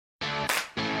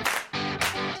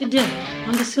Today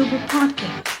on the Silver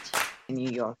Podcast. In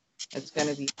New York. It's going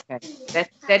to be okay.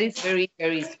 That is very,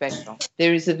 very special.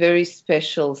 There is a very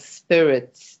special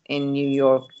spirit in New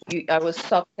York. I was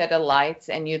stopped at a light,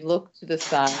 and you look to the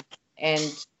side, and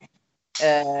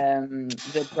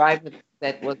the driver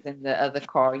that was in the other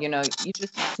car, you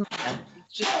just smile.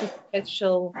 It's just a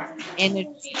special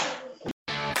energy.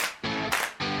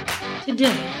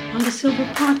 Today on the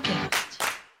Silver Podcast.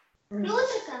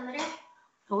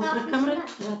 A outra câmara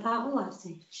já está a rolar,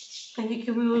 sim. Tenho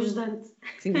aqui o meu ajudante.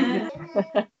 Sim.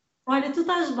 Olha, tu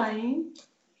estás bem?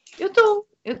 Eu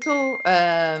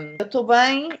estou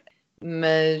bem,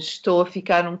 mas estou a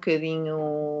ficar um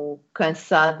bocadinho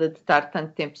cansada de estar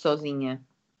tanto tempo sozinha.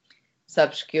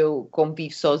 Sabes que eu, como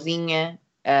vivo sozinha,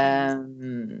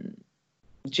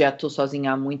 já estou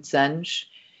sozinha há muitos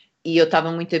anos e eu estava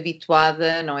muito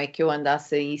habituada, não é que eu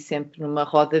andasse aí sempre numa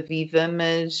roda viva,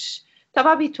 mas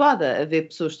estava habituada a ver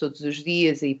pessoas todos os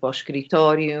dias, a ir para o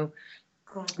escritório.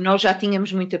 Claro. Nós já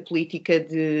tínhamos muita política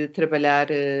de trabalhar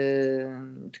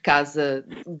de casa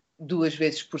 2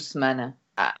 vezes por semana.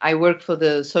 I work for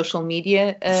the social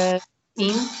media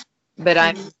team, but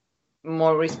I'm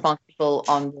more responsible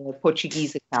on the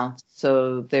Portuguese account.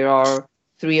 So there are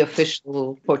 3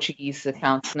 official Portuguese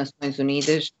accounts, Nações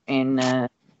Unidas, in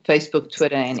Facebook,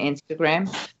 Twitter, and Instagram.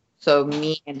 So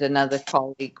me and another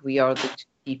colleague, we are the 2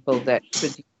 people that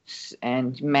produce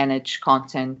and manage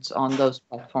content on those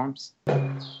platforms.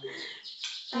 Thank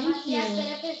you.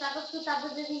 Pensava que tu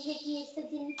estavas a dizer que ias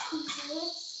fazer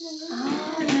notícias.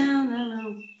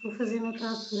 Não. Vou fazer noutra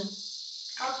altura.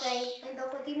 Ok, então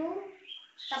continuo.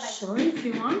 Está bem. Sure, if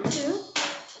you want to.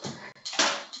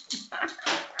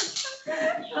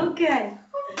 Okay.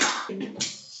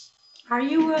 Are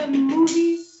you a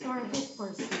movies or a book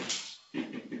person?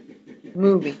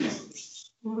 Movie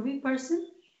person?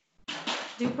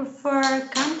 Do you prefer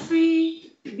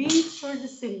country, beach, or the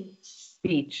city?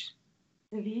 Beach.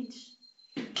 The beach.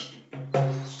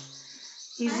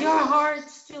 Is your heart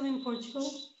still in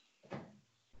Portugal?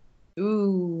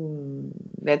 Ooh,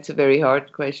 that's a very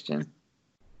hard question.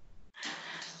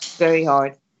 Very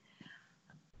hard.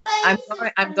 I'm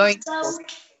going to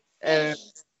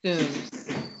soon,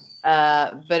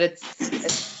 but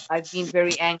I've been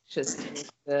very anxious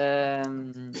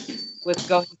with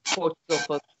going to Portugal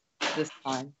for this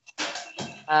time.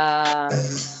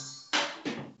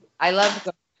 I love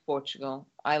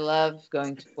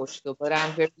going to Portugal. But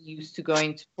I'm very used to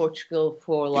going to Portugal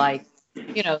for 2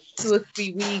 or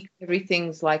 3 weeks.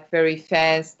 Everything's very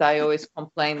fast. I always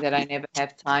complain that I never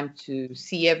have time to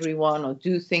see everyone or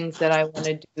do things that I want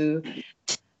to do.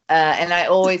 And I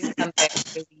always come back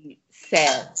really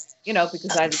sad,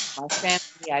 because I lose my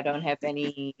family. I don't have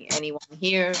anyone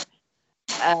here.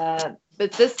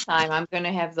 But this time I'm going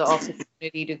to have the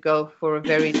opportunity to go for a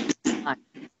very long time.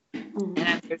 And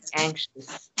I'm very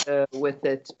anxious with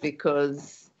it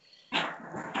because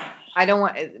I don't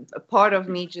want. A part of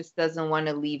me just doesn't want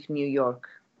to leave New York.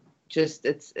 Just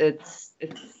it's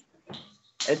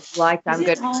like I'm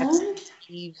going to have to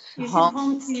leave home. Is it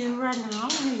home to you right now,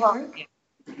 New York?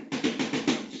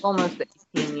 Almost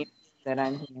 18 years that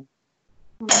I'm here.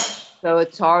 So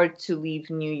it's hard to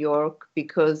leave New York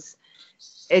because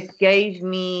it gave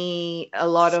me a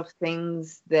lot of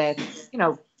things that,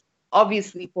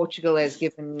 obviously Portugal has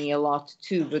given me a lot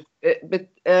too, but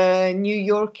New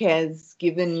York has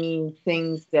given me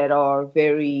things that are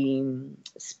very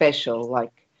special,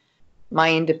 like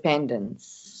my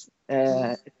independence.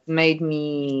 It made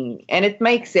me, and it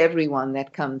makes everyone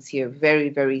that comes here very,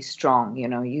 very strong.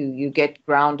 You get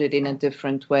grounded in a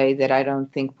different way that I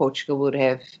don't think Portugal would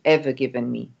have ever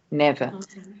given me. Never.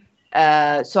 Okay.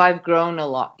 So I've grown a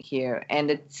lot here,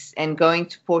 and going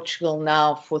to Portugal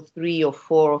now for 3 or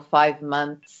 4 or 5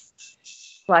 months,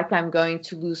 it's like I'm going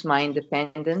to lose my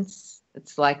independence.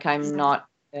 It's like I'm not.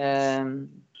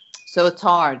 So it's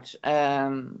hard.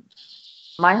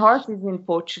 My heart is in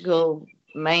Portugal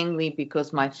mainly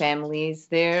because my family is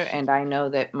there, and I know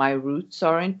that my roots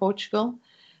are in Portugal.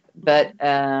 But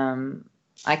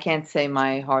I can't say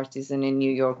my heart isn't in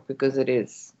New York because it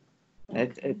is.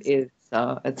 It is.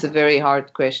 So it's a very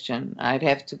hard question. I'd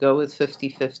have to go with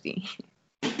 50-50.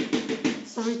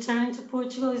 So returning to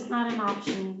Portugal is not an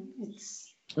option.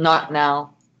 It's Not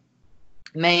now.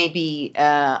 Maybe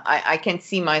I can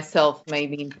see myself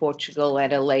maybe in Portugal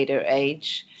at a later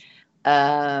age.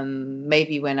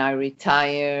 Maybe when I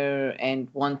retire and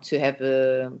want to have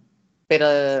a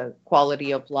better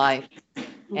quality of life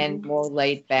and more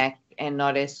laid back and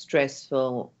not as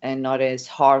stressful and not as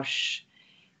harsh.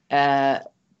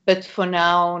 But for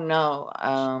now, no.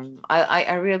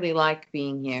 I really like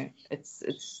being here. It's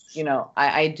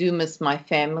I do miss my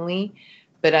family,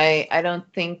 but I don't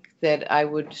think that I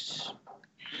would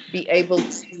be able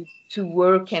to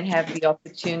work and have the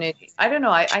opportunity. I don't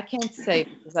know. I can't say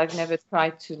because I've never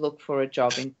tried to look for a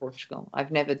job in Portugal.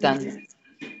 I've never done that,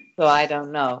 so I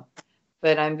don't know.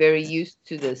 But I'm very used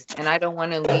to this, and I don't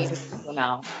want to leave it for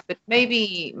now. But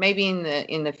maybe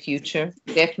in the future,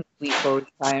 definitely for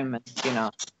retirement. You know,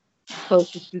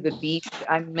 closer to the beach.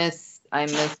 I miss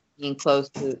being close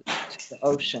to the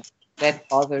ocean. That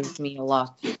bothers me a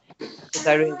lot because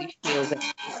I really feel that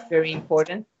it's very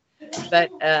important.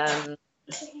 But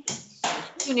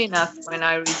soon enough, when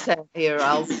I return here,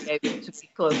 I'll be able to be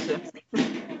closer.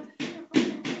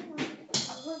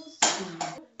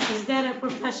 Is that a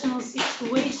professional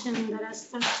situation that has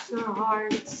touched your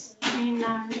heart in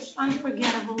an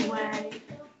unforgettable way?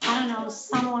 I don't know,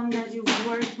 someone that you've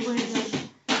worked with that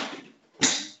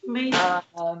made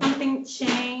something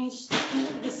change,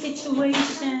 the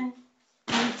situation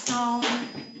on its own,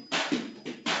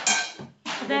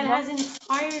 that has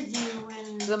inspired you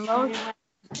The most,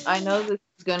 I know this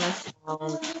is gonna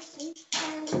sound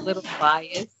a little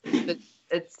biased, but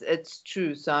it's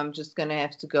true. So I'm just gonna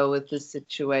have to go with this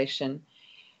situation.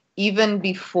 Even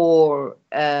before,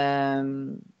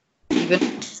 even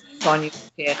Antonio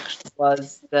Guterres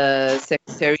was the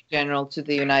Secretary General to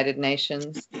the United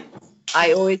Nations,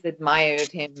 I always admired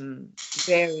him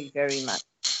very, very much.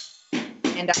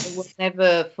 And I will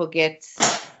never forget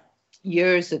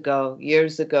years ago, he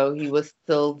was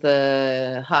still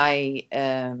the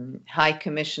high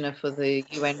commissioner for the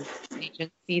UN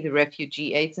agency, the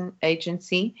refugee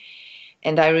agency.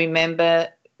 And I remember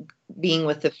being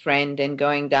with a friend and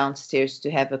going downstairs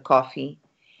to have a coffee.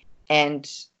 And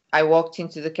I walked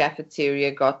into the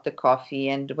cafeteria, got the coffee,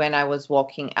 and when I was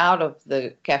walking out of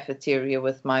the cafeteria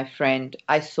with my friend,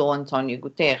 I saw Antonio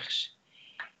Guterres.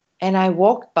 And I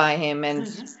walked by him, and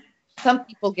some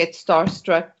people get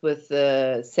starstruck with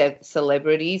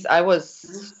celebrities. I was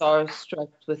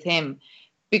starstruck with him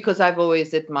because I've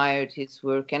always admired his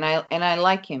work, and I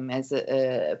like him as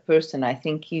a person. I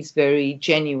think he's very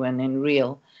genuine and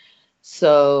real.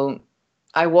 So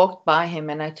I walked by him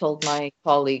and I told my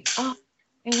colleague, "Oh,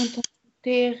 é o António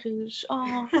Guterres.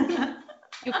 Oh,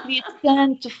 eu queria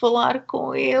tanto falar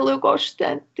com ele. Eu gosto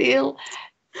tanto dele."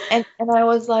 And I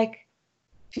was like,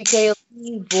 fiquei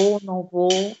ali, vou, não vou,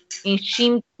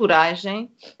 enchi-me de coragem.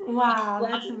 Wow,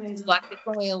 that's amazing. Falar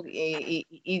com ele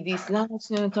e disse: "Não,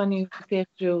 senhor António Guterres,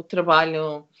 eu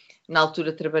trabalho." Na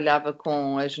altura trabalhava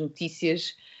com as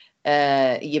notícias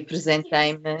e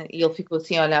apresentei-me, e ele ficou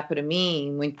assim a olhar para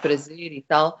mim, muito prazer e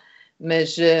tal,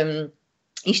 mas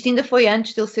isto ainda foi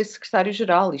antes de ele ser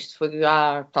secretário-geral. Isto foi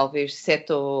há talvez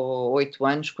 7 ou 8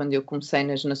 anos, quando eu comecei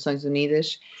nas Nações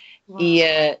Unidas. Wow. E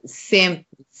sempre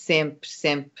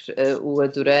o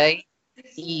adorei.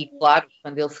 E, claro,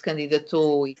 quando ele se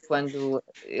candidatou e quando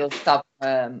ele estava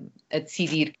a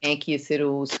decidir quem é que ia ser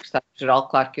o secretário-geral,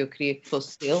 claro que eu queria que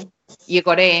fosse ele. E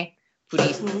agora é. Por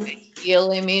isso,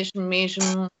 ele é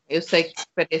mesmo... Eu sei que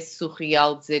parece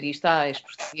surreal dizer isto. És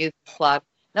português, claro.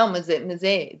 Não, mas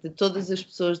é, de todas as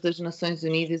pessoas das Nações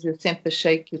Unidas, eu sempre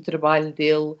achei que o trabalho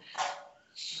dele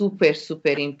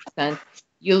super importante.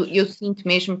 Eu sinto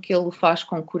mesmo que ele o faz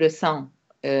com coração.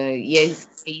 E é isso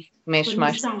que mexe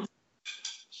mais.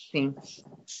 Sim.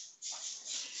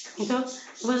 Então,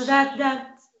 was that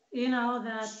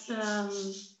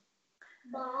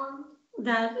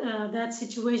that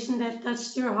situation that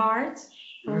touched your heart?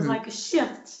 It was like a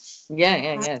shift.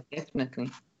 Yeah, definitely.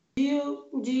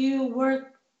 Do you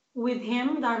work with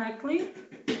him directly?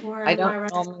 Or I don't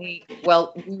normally.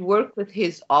 Well, we work with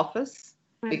his office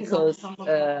because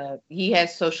he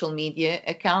has social media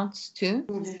accounts too.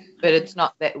 But it's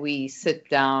not that we sit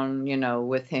down,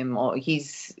 with him. Or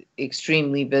he's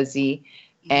extremely busy,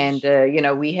 and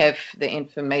we have the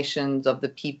information of the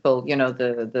people,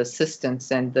 the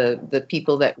assistants and the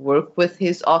people that work with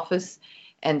his office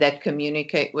and that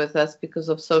communicate with us because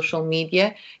of social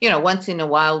media. Once in a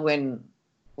while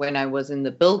when I was in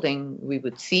the building, we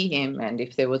would see him, and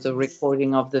if there was a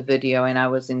recording of the video and I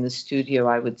was in the studio,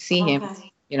 I would see him.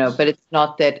 But it's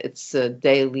not that it's a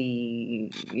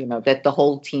daily, that the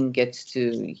whole team gets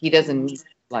to. He doesn't meet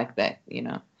like that,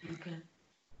 Okay.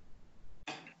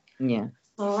 Yeah.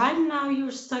 So right now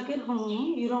you're stuck at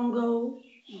home. You don't go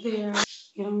there.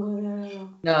 You don't go there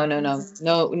at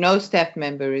all. No staff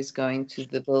member is going to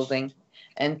the building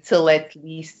until at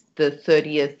least the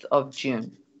 30th of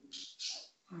June.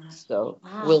 So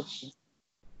we'll see.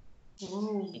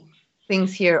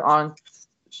 Things here aren't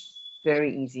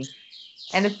very easy.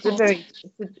 And it's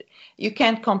you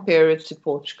can't compare it to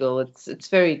Portugal. It's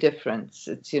very different.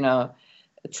 It's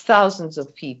it's thousands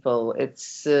of people.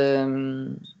 It's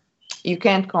You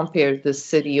can't compare the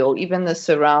city or even the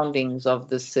surroundings of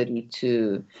the city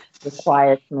to the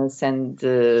quietness and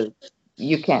the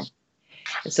you can't.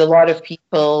 It's a lot of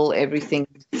people,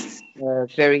 everything's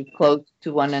very close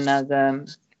to one another,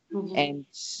 Mm-hmm. and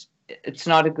it's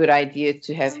not a good idea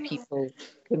to have people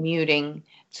commuting.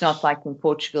 It's not like in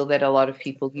Portugal that a lot of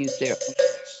people use their own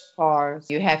cars.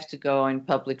 You have to go in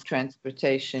public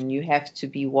transportation. You have to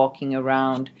be walking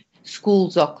around.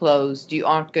 Schools are closed. You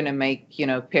aren't going to make,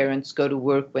 parents go to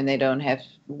work when they don't have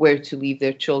where to leave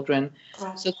their children. So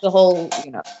Correct. it's the whole,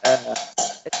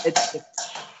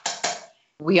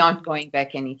 we aren't going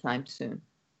back anytime soon.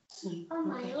 Sim. Oh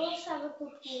mãe, Ok. eu achava que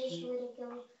tu podias ler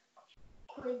aquela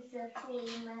coisa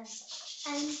clima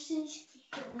antes que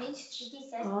antes que tu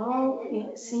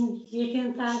disseste. Sim,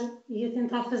 ia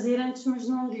tentar fazer antes, mas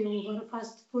não deu. Agora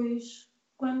faço depois,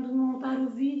 quando montar o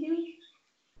vídeo.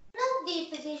 Não podia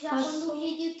fazer já Faço. quando o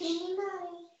vídeo terminar.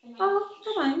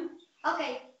 Está bem.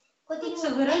 Ok, continua.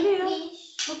 Agora Em deu.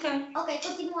 3. Ok. Ok,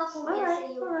 continua a conversa.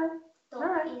 Alright, Eu alright. estou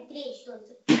Alright. em 3, 2,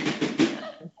 1.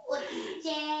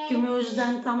 Que o meu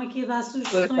ajudante está-me aqui a dar Foi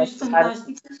sugestões passar,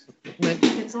 fantásticas. mas Que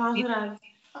eu estou a adorar.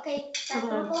 Ok, estás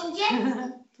Adoro. com Jack?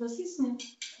 Estou assim, senhor.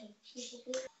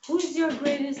 Who's your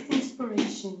greatest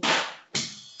inspiration?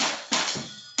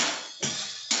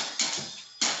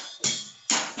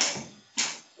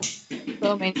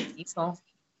 so many people,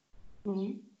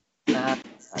 Uhum.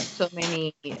 so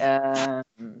many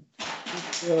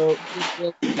goodwill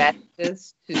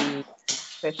ambassadors to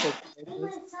special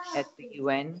causes at the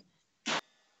UN.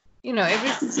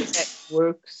 Everybody that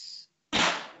works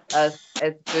as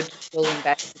goodwill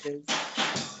ambassadors,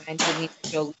 and Denise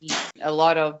Jolie, a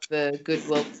lot of the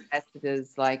goodwill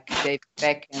ambassadors like David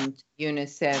Beckham,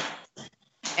 UNICEF,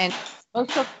 and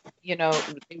most of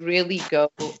they really go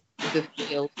to the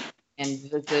field and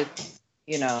visit,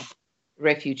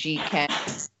 refugee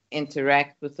camps,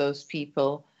 interact with those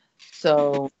people.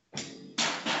 So,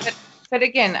 but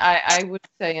again, I would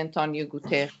say Antonio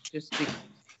Guterres just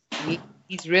because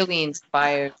he's really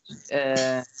inspired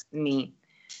me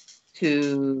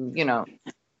to,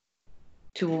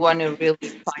 to want to really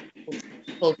fight for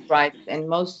people's rights. And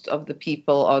most of the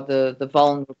people are the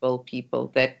vulnerable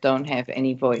people that don't have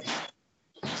any voice.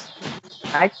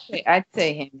 I'd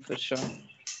say him for sure.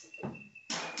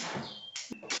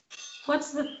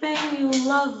 What's the thing you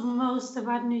love most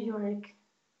about New York?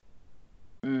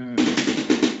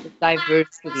 The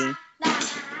diversity,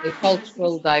 the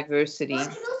cultural diversity.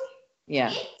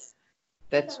 Yeah,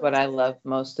 that's what I love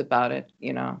most about it,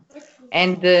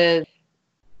 And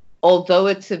although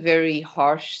it's a very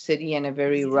harsh city and a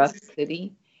very rough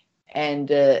city, and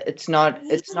it's not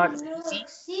easy,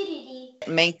 what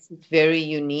makes it very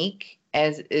unique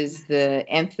as is the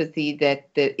empathy that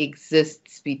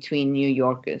exists between New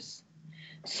Yorkers.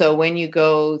 So when you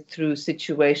go through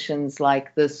situations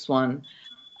like this one,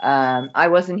 I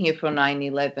wasn't here for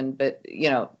 9/11, but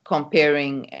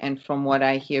comparing and from what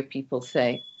I hear people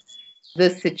say,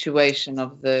 this situation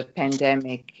of the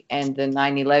pandemic and the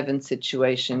 9/11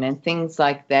 situation and things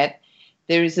like that,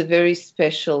 there is a very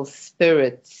special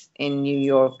spirit in New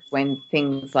York when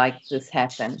things like this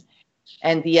happen.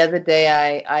 And the other day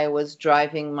I was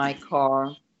driving my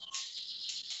car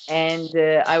and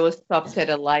I was stopped at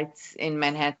a light in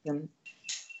Manhattan.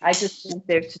 I just went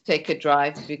there to take a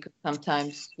drive because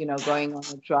sometimes, going on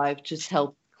a drive just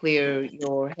helps clear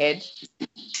your head.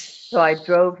 So I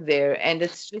drove there, and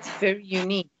it's just very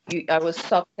unique. I was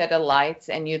stopped at a light,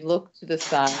 and you look to the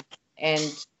side,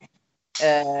 and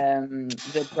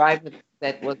the driver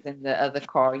that was in the other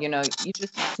car, you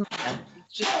just smile.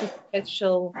 It's just a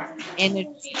special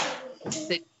energy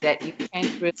that you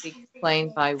can't really explain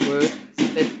by words,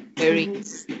 but very,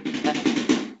 uh,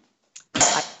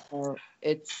 I don't know,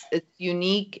 it's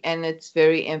unique and it's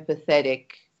very empathetic.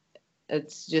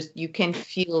 It's just you can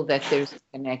feel that there's a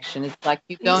connection. It's like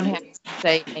you don't have to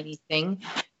say anything,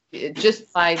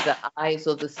 just by the eyes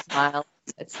or the smile.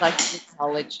 It's like you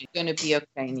acknowledge it's going to be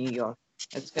okay, New York.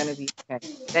 It's going to be okay.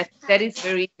 That is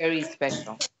very very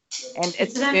special, and It's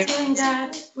it's that very feeling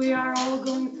that we are all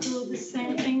going through the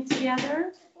same thing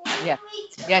together. yeah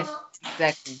yes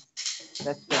exactly.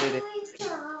 That's what it is.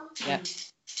 Yeah.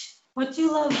 What do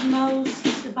you love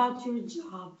most about your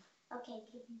job? Ok.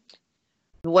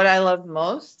 What I love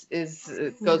most is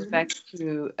goes back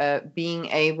to being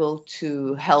able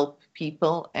to help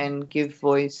people and give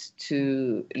voice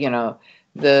to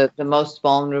the most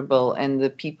vulnerable and the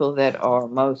people that are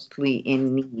mostly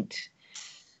in need,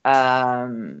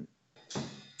 um,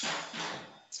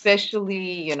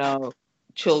 especially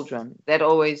children. That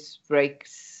always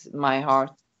breaks my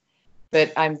heart.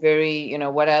 But I'm very,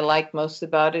 what I like most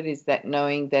about it is that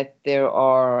knowing that there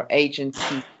are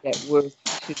agencies that work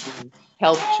to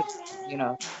help children,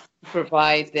 to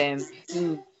provide them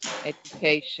food,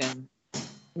 education,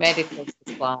 medical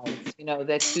supplies,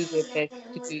 that do their best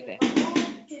to do that.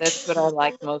 That's what I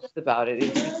like most about it,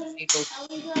 is being able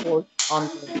to report on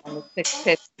the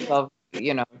successes of,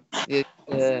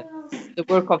 the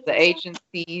work of the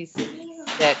agencies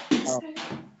that,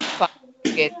 try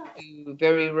to get to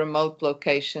very remote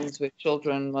locations where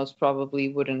children most probably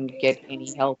wouldn't get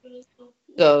any help.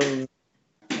 So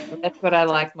that's what I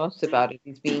like most about it,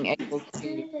 is being able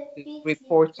to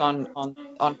report on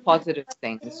positive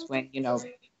things when,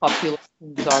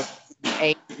 populations are in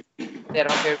areas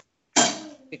that are very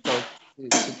difficult to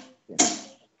get to.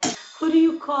 Who do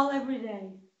you call every day?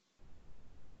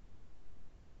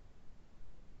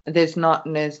 There's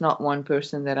not one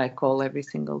person that I call every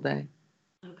single day.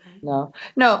 Okay. No.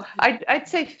 I'd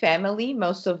say family.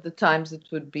 Most of the times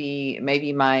it would be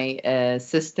maybe my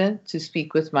assistant to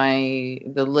speak with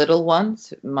the little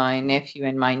ones, my nephew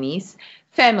and my niece.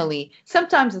 Family.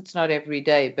 Sometimes it's not every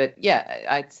day, but yeah,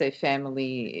 I'd say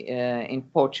family in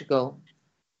Portugal.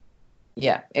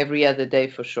 Yeah, every other day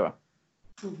for sure.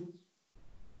 Mhm.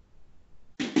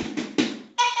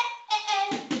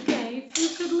 Okay, if you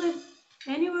could live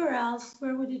anywhere else,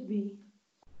 where would it be?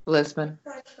 Lisbon.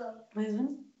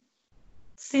 Lisbon?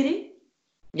 City?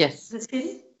 Yes. The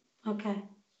city? Okay.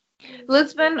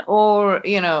 Lisbon or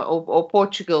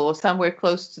Portugal or somewhere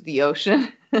close to the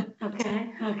ocean.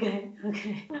 Okay.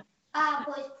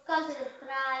 Pois por causa da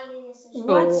praia e essas coisas.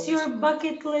 What's your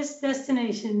bucket list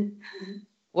destination?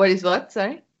 What is what?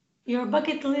 Sorry? Your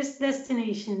bucket list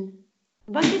destination.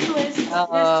 Bucket list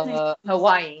destination.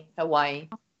 Hawaii.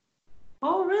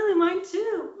 Oh, really? Mine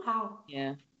too. Wow.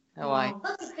 Yeah, Hawaii. Wow.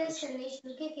 Bucket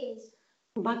destination, o que é isso?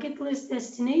 Bucket list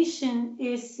destination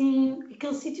é assim,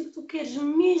 aquele sítio que tu queres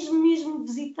mesmo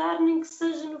visitar, nem que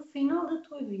seja no final da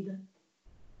tua vida.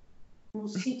 Um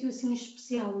sítio assim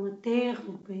especial, uma terra,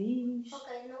 um país.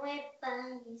 Ok, não é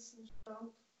pão, isso, mas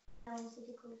pronto. É um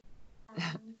sítio que eu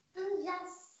tu já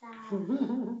sabe.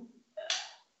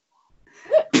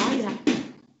 Olha.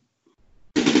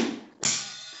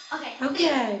 Ok. Ok.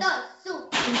 3, 2, 1.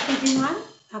 Vamos continuar?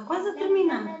 Está quase a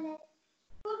terminar.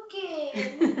 Porquê?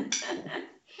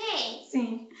 Hey,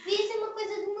 Sim. devia ser uma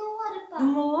coisa de 1 hora, pá. De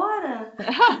 1 hora?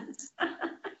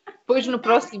 Depois no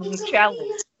próximo, no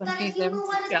challenge, quando Estar aqui fizermos 1 o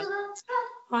hora challenge. toda.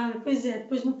 Olha, pois é,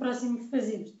 depois no próximo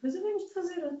fazemos. Depois havemos de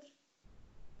fazer outro.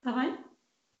 Está bem?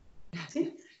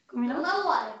 Sim? Combinado? 1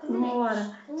 hora. 1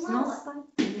 hora. Uma Senão hora. se sai.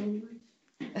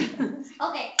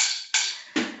 Ok.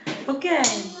 Ok.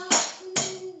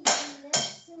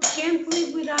 Can't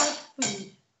live without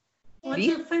food. What's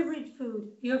your favorite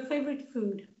food? Your favorite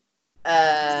food?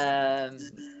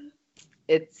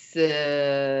 It's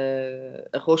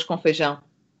arroz com feijão.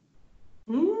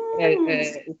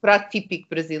 O prato típico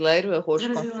brasileiro, arroz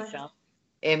com feijão.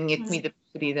 É a minha comida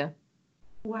preferida.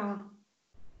 Wow.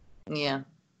 Yeah.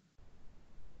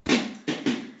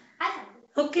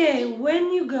 Okay,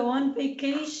 when you go on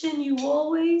vacation, you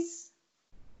always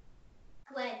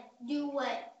Do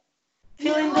what?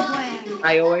 fill in the blank.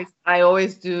 I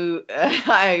always do.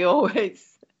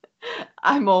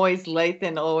 I'm always late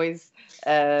and always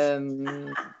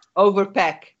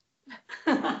overpack.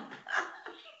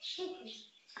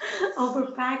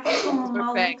 Overpack como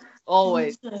mal. Overpack.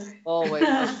 Always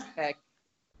overpack.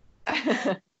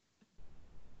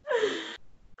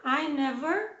 I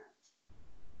never.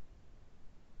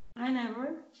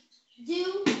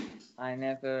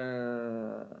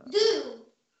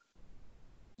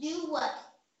 Do what?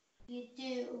 You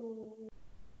do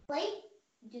play?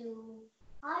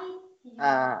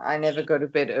 I never go to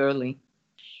bed early.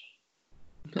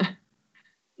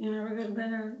 You never go to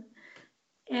bed early.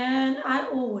 And I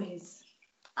always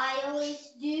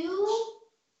do.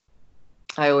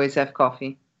 I always have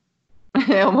coffee.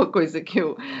 É uma coisa que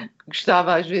eu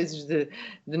gostava às vezes de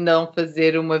não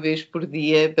fazer uma vez por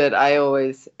dia, but I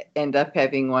always end up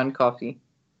having one coffee.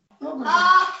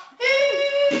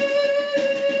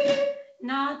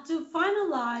 Now, to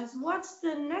finalize, what's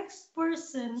the next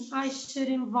person I should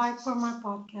invite for my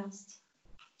podcast?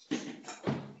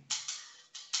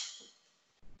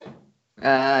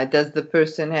 Does the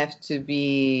person have to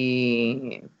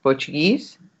be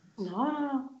Portuguese?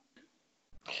 No.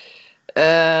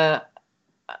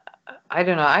 I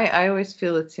don't know. I always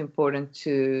feel it's important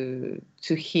to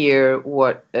hear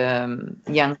what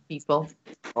young people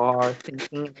are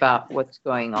thinking about what's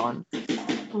going on.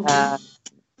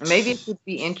 Maybe it would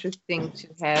be interesting to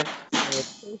have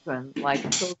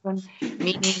children,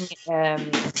 meaning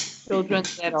children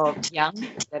that are young,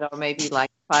 that are maybe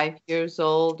like 5 years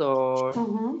old or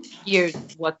hear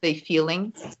what they're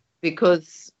feeling,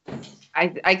 because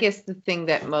I guess the thing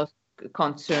that most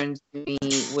concerns me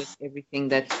with everything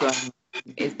that's going on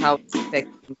is how it's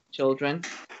affecting children.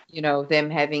 Them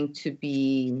having to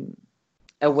be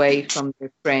away from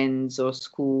their friends or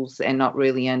schools and not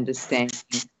really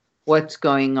understanding what's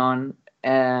going on.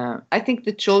 I think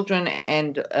the children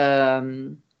and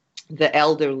the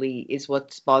elderly is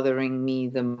what's bothering me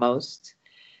the most,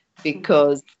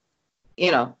 because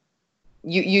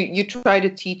you try to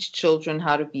teach children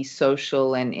how to be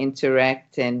social and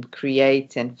interact and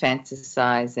create and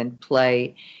fantasize and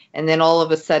play, and then all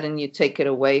of a sudden you take it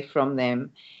away from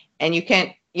them, and you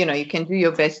can't, you can do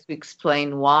your best to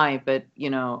explain why, but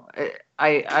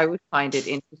I would find it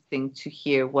interesting to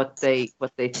hear what they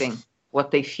think,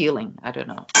 what they're feeling. I don't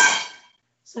know.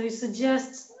 So you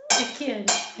suggest a kid?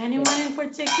 Anyone in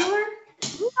particular?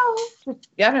 No,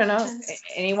 I don't know.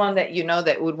 Anyone that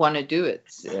that would want to do it,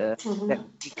 that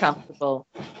would be comfortable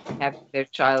having their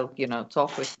child,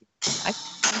 talk with you.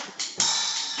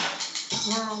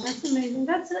 Wow, that's amazing.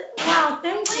 Wow,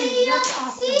 thank you. That's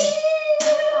awesome.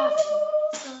 That's awesome.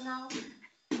 So now,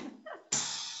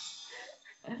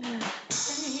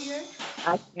 can you hear?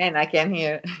 I can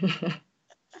hear.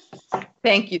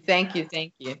 Thank you.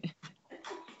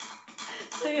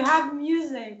 So you have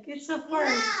music. It's a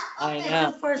first. I know.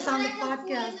 It's a first on the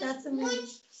podcast. That's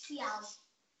amazing.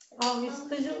 Oh, isso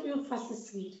depois eu faço a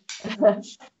seguir. A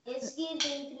seguir da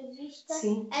entrevista.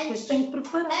 Sim, depois tenho que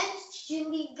preparar. Antes de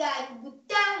ligar o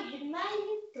botão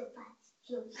vermelho, eu faço.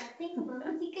 Eu já tenho uma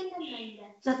música na manga.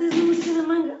 Já tens uma música na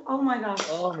manga? Oh my gosh.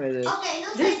 Oh, meu Deus. Ok,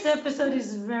 não sei. This episode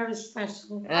is very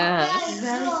special. Ok,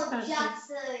 Very pronto, special. já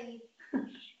sei.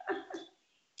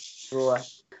 Boa.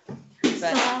 So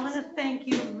I want to thank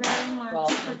you very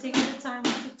much for taking the time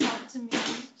to talk to me.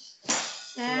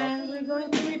 And we're going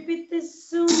to repeat this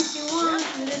soon if you want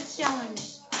with a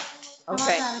challenge. How about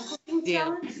Okay. that? A cooking Deal.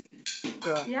 challenge?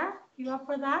 Sure. Yeah? You up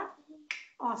for that?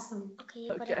 Awesome. Ok,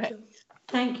 agora Okay. aquilo.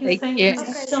 Thank you Take care.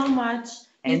 so much.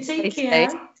 You And take stay care.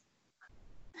 safe.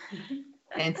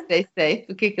 And stay safe.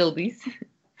 O que é que ele disse?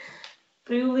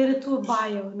 Para eu ler a tua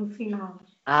bio no final.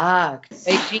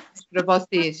 Beijinhos para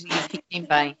vocês e fiquem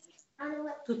bem.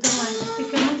 Tu também.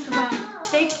 Fica muito bem.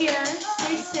 Take care.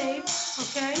 Stay safe.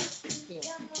 Okay?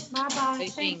 Bye bye.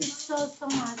 Beijinhos. Thank you so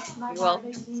much. Bye You're bye.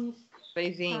 welcome. Beijinhos.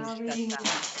 Beijinhos. Tchau, Tchau, tchau.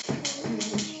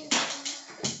 beijinhos.